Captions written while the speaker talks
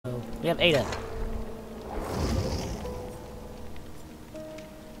We have Ada.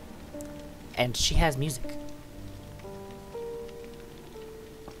 And she has music.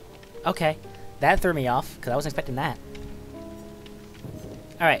 Okay. That threw me off, because I wasn't expecting that.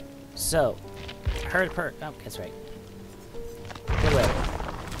 Alright, so. Her perk. Oh, that's right. Good way.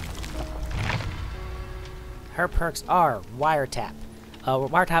 Her perks are Wiretap.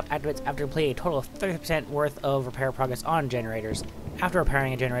 Wiretap activates after completing a total of 30% worth of repair progress on generators. After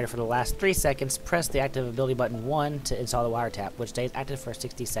repairing a generator for the last 3 seconds, press the active ability button 1 to install the Wiretap, which stays active for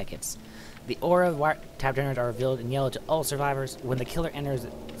 60 seconds. The aura of Wiretap generators are revealed in yellow to all survivors. When the killer enters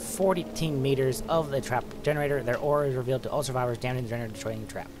 14 meters of the trap generator, their aura is revealed to all survivors, damaging the generator, destroying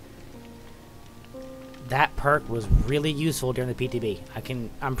the trap. That perk was really useful during the PTB. I can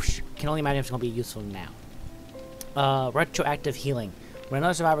only imagine if it's going to be useful now. Retroactive healing. When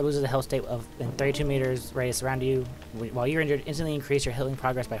another survivor loses a health state of 32 meters radius around you, while you're injured, instantly increase your healing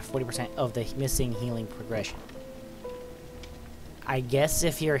progress by 40% of the missing healing progression. I guess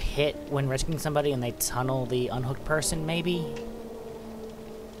if you're hit when rescuing somebody and they tunnel the unhooked person, maybe?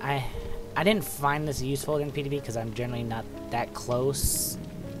 I didn't find this useful in PTB because I'm generally not that close.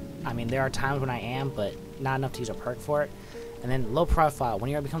 I mean, there are times when I am, but not enough to use a perk for it. And then low profile.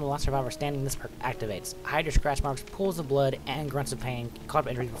 When you become the last survivor standing, this perk activates. Hide your scratch marks, pools of blood, and grunts of pain. Caught up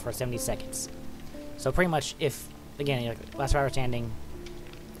injuries for 70 seconds. So pretty much, if again you're last survivor standing,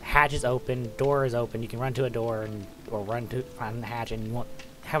 hatch is open, door is open, you can run to a door or run to find the hatch, and you won't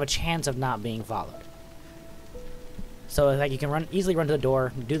have a chance of not being followed. So like you can easily run to the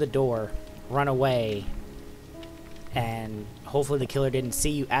door, do the door, run away, and hopefully the killer didn't see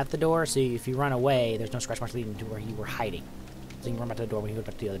you at the door. So if you run away, there's no scratch marks leading to where you were hiding. So you can run back to the door when you go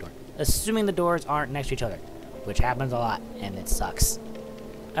back to the other door. Assuming the doors aren't next to each other, which happens a lot, and it sucks.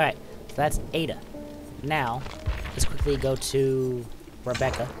 Alright, so that's Ada. Now, let's quickly go to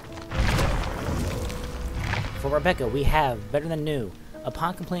Rebecca. For Rebecca, we have Better Than New.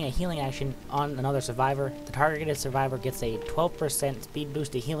 Upon completing a healing action on another survivor, the targeted survivor gets a 12% speed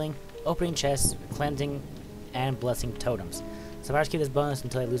boost to healing, opening chests, cleansing, and blessing totems. Survivors keep this bonus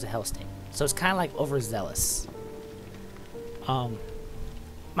until they lose a health state. So it's kind of like overzealous.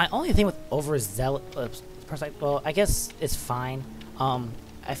 My only thing with overzealous, well, I guess it's fine.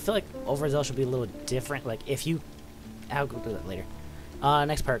 I feel like overzealous should be a little different. Like if you, I'll go do that later.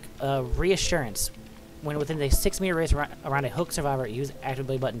 Next perk, Reassurance. When within a 6-meter radius around a hook survivor, use active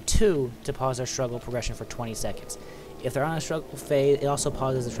ability button 2 to pause their struggle progression for 20 seconds. If they're on a struggle phase, it also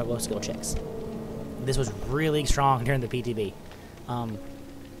pauses the struggle skill checks. This was really strong during the PTB.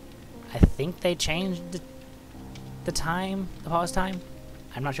 I think they changed the pause time.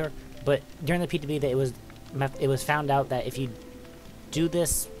 I'm not sure, but during the PTB, it was found out that if you do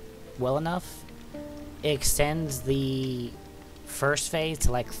this well enough, it extends the first phase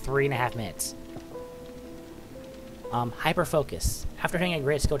to like 3.5 minutes. Hyper Focus. After hitting a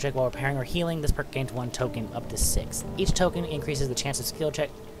great skill check while repairing or healing, this perk gains 1 token up to 6. Each token increases the chance of skill check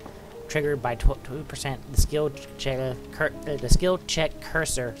triggered by 2%, the skill check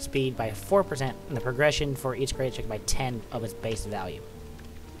cursor speed by 4%, and the progression for each grade check by 10 of its base value.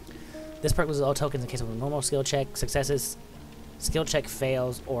 This perk loses all tokens in case of a normal skill check successes, skill check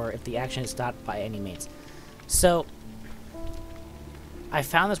fails, or if the action is stopped by any means. So, I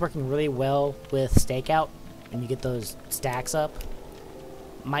found this working really well with Stakeout, and you get those stacks up.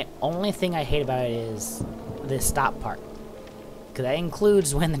 My only thing I hate about it is the stop part. Because that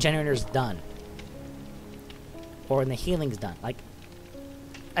includes when the generator's done. Or when the healing's done. Like,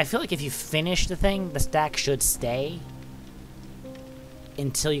 I feel like if you finish the thing, the stack should stay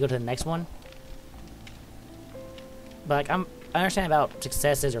until you go to the next one. But like, I understand about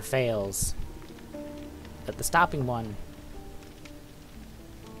successes or fails. But the stopping one,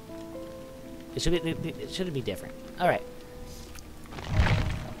 it should be different. Alright.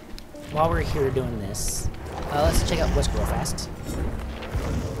 While we're here doing this, let's check out Wesker real fast.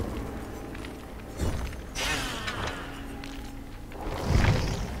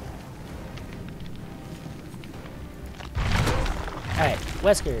 Alright,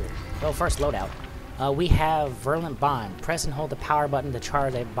 Wesker. Well, first loadout. We have Virulent Bond. Press and hold the power button to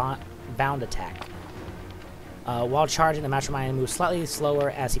charge a bound attack. While charging, the Mastermind moves slightly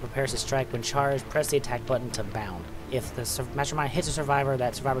slower as he prepares to strike. When charged, press the attack button to bound. If the Mastermind hits a survivor,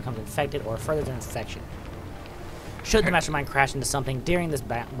 that survivor becomes infected or furthers their infection. Should the Mastermind crash into something during this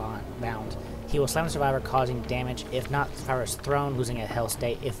bound, he will slam the survivor, causing damage. If not, the survivor is thrown, losing a health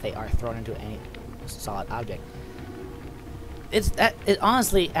state if they are thrown into any solid object. It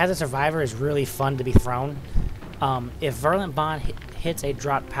honestly, as a survivor, is really fun to be thrown. If Virulent Bond hits a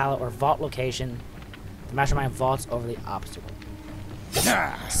drop pallet or vault location, the Mastermind vaults over the obstacle.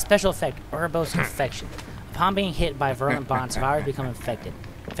 Special effect, Ouroboros infection. Upon being hit by virulent bond, survivors become infected.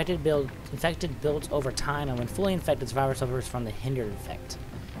 Infected builds over time, and when fully infected, survivor suffers from the hindered effect.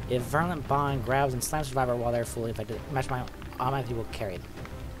 If virulent bond grabs and slams survivor while they're fully infected, Mastermind automatically will carry them.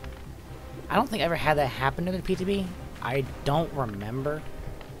 I don't think I ever had that happen to the PTB. I don't remember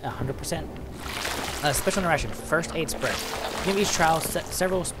 100%. Special interaction, first aid spray. Give each trial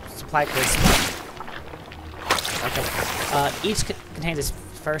several supply crates. Okay. Each contains its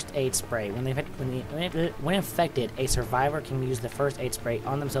first aid spray. When infected, a survivor can use the first aid spray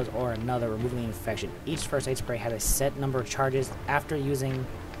on themselves or another, removing the infection. Each first aid spray has a set number of charges. After using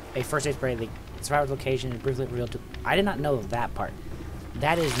a first aid spray, the survivor's location is briefly revealed to... I did not know that part.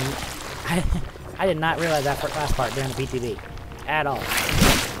 That is... I did not realize that last part during the PTB. At all.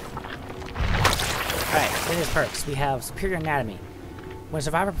 Alright, in his perks, we have Superior Anatomy. When a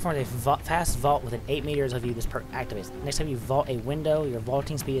survivor performs a fast vault within 8 meters of you, this perk activates. Next time you vault a window, your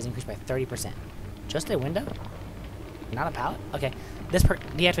vaulting speed is increased by 30%. Just a window? Not a pallet? Okay. This perk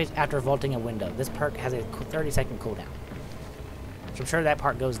deactivates after vaulting a window. This perk has a 30-second cooldown. So I'm sure that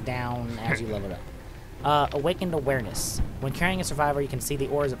part goes down as you level it up. Awakened Awareness. When carrying a survivor, you can see the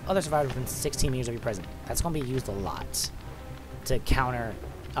auras of other survivors within 16 meters of your presence. That's going to be used a lot to counter,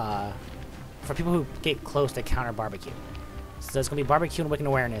 for people who get close to counter barbecue. So it's going to be Barbecue and Awakened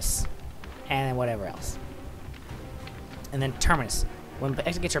Awareness, and then whatever else. And then Terminus. When the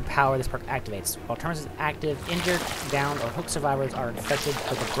exit gets your power, this perk activates. While Terminus is active, injured, downed, or hooked survivors are infected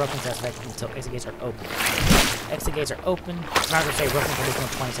with the broken status effect until exit gates are open. Exit gates are open. I'm not going to say broken for additional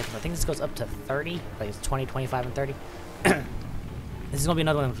 20 seconds. I think this goes up to 30. Like it's 20, 25, and 30. This is going to be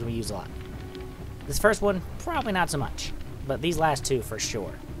another one that's going to be used a lot. This first one, probably not so much. But these last two, for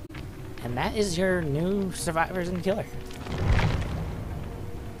sure. And that is your new Survivors and Killer.